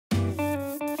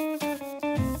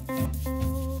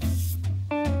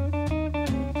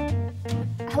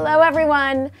Hello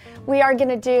everyone! We are going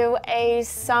to do a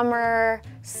summer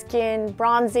skin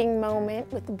bronzing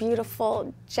moment with the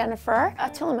beautiful Jennifer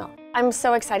Atilémile. I'm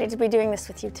so excited to be doing this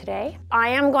with you today. I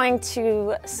am going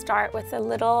to start with a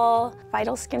little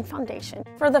Vital Skin foundation.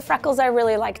 For the freckles, I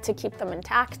really like to keep them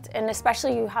intact, and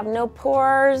especially you have no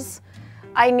pores.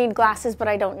 I need glasses, but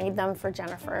I don't need them for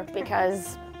Jennifer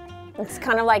because it's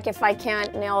kind of like if I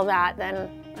can't nail that,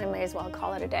 then I may as well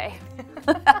call it a day.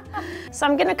 So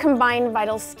I'm gonna combine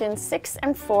Vital Skin 6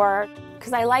 and 4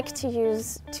 because I like to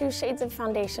use 2 shades of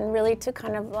foundation really to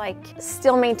kind of like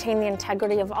still maintain the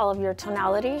integrity of all of your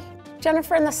tonality.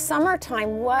 Jennifer, in the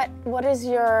summertime, what is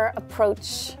your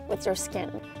approach with your skin?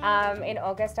 In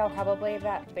August, I'll probably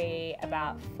be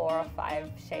about 4 or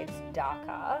 5 shades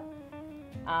darker.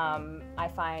 I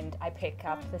find I pick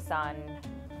up the sun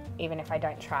even if I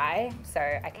don't try, so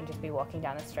I can just be walking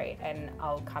down the street and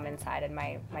I'll come inside and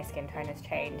my skin tone has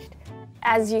changed.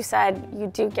 As you said, you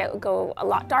do go a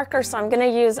lot darker, so I'm going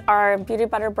to use our Beauty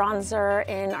Butter bronzer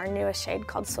in our newest shade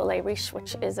called Soleil Riche,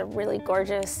 which is a really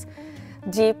gorgeous,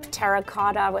 deep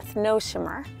terracotta with no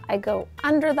shimmer. I go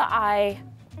under the eye.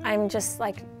 I'm just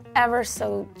like ever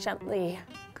so gently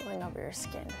going over your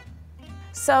skin.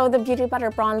 So the Beauty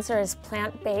Butter bronzer is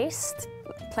plant-based,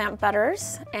 plant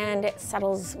butters, and it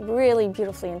settles really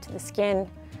beautifully into the skin,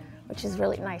 which is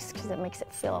really nice because it makes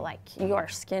it feel like your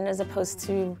skin as opposed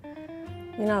to,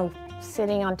 you know,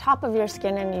 sitting on top of your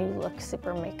skin and you look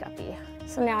super makeup-y.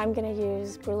 So now I'm going to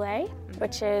use Brûlée,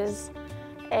 which is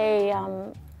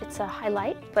it's a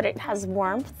highlight, but it has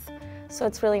warmth. So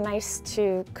it's really nice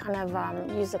to kind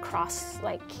of use across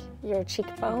like your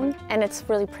cheekbone. And it's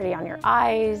really pretty on your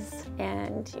eyes,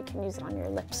 and you can use it on your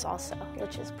lips also,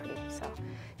 which is pretty. So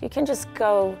you can just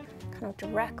go kind of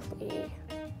directly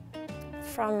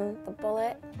from the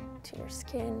bullet to your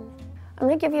skin. I'm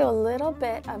gonna give you a little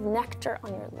bit of nectar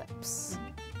on your lips.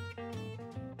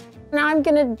 Now I'm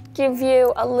gonna give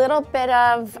you a little bit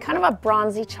of kind of a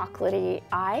bronzy chocolatey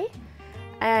eye.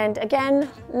 And again,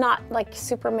 not like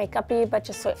super makeup-y, but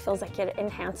just so it feels like it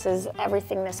enhances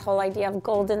everything, this whole idea of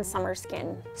golden summer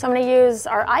skin. So I'm gonna use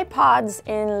our eye pods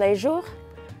in Les Jours.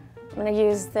 I'm gonna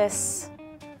use this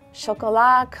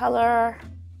chocolat color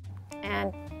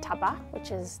and tabac,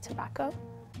 which is tobacco.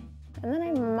 And then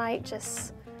I might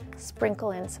just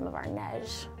sprinkle in some of our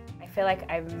neige. I feel like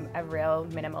I'm a real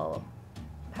minimal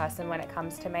person when it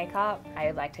comes to makeup.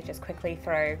 I like to just quickly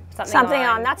throw something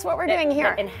on. That's what we're doing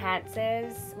here. That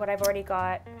enhances what I've already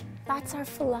got. That's our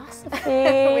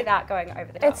philosophy. Without going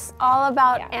over the top. It's all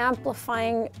about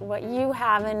amplifying what you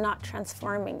have and not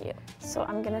transforming you. So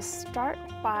I'm gonna start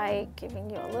by giving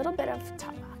you a little bit of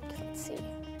tabac. Let's see.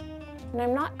 And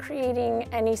I'm not creating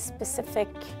any specific,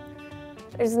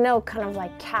 there's no kind of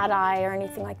like cat eye or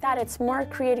anything like that. It's more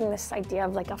creating this idea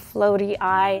of like a floaty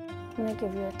eye. I'm gonna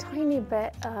give you a tiny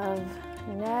bit of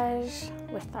neige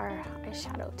with our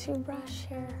eyeshadow 2 brush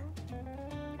here.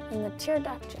 And the tear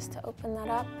duct just to open that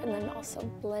up, and then also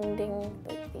blending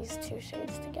these 2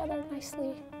 shades together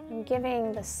nicely. I'm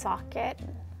giving the socket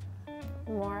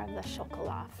more of the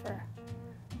chocolat for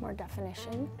more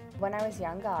definition. When I was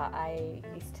younger, I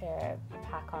used to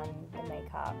pack on the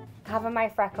makeup, cover my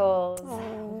freckles.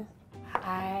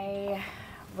 I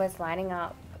was lining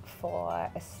up for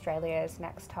Australia's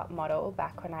Next Top Model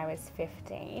back when I was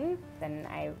 15. And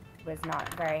I was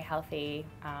not very healthy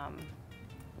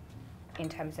in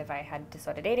terms of I had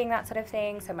disordered eating, that sort of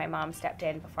thing. So my mom stepped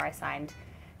in before I signed,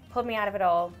 pulled me out of it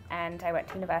all, and I went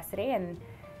to university. And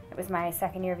it was my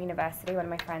 2nd year of university. One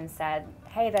of my friends said,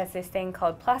 hey, there's this thing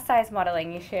called plus size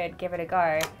modeling, you should give it a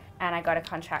go. And I got a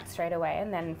contract straight away.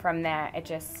 And then from there,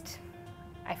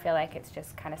 I feel like it's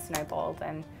just kind of snowballed.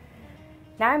 And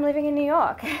now I'm living in New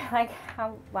York. Like,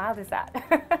 how wild is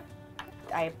that?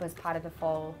 I was part of the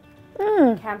fall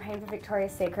campaign for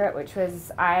Victoria's Secret, which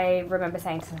was, I remember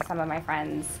saying to some of my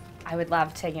friends, I would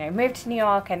love to, move to New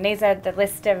York, and these are the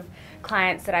list of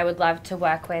clients that I would love to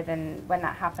work with. And when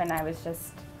that happened, I was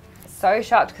just so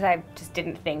shocked because I just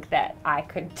didn't think that I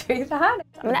could do that.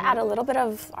 I'm gonna add a little bit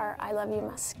of our I Love You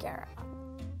mascara.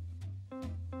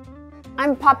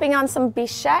 I'm popping on some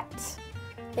Bichette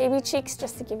baby cheeks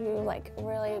just to give you like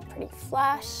really pretty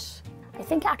flush. I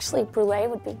think actually Brûlée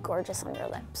would be gorgeous on your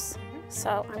lips.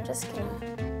 So I'm just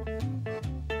gonna,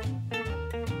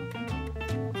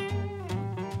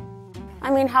 I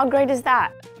mean, how great is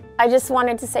that? I just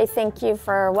wanted to say thank you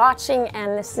for watching,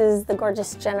 and this is the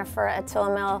gorgeous Jennifer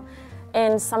Atilémile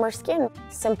in summer skin.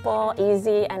 Simple,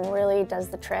 easy, and really does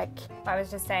the trick. I was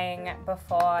just saying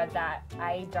before that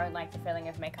I don't like the feeling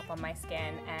of makeup on my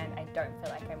skin, and I don't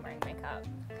feel like I'm wearing makeup.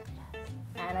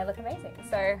 And and I look amazing.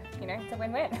 So, you know, it's a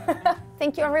win-win.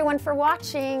 Thank you everyone for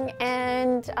watching,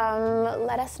 and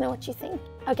let us know what you think.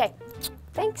 Okay,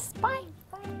 thanks, bye.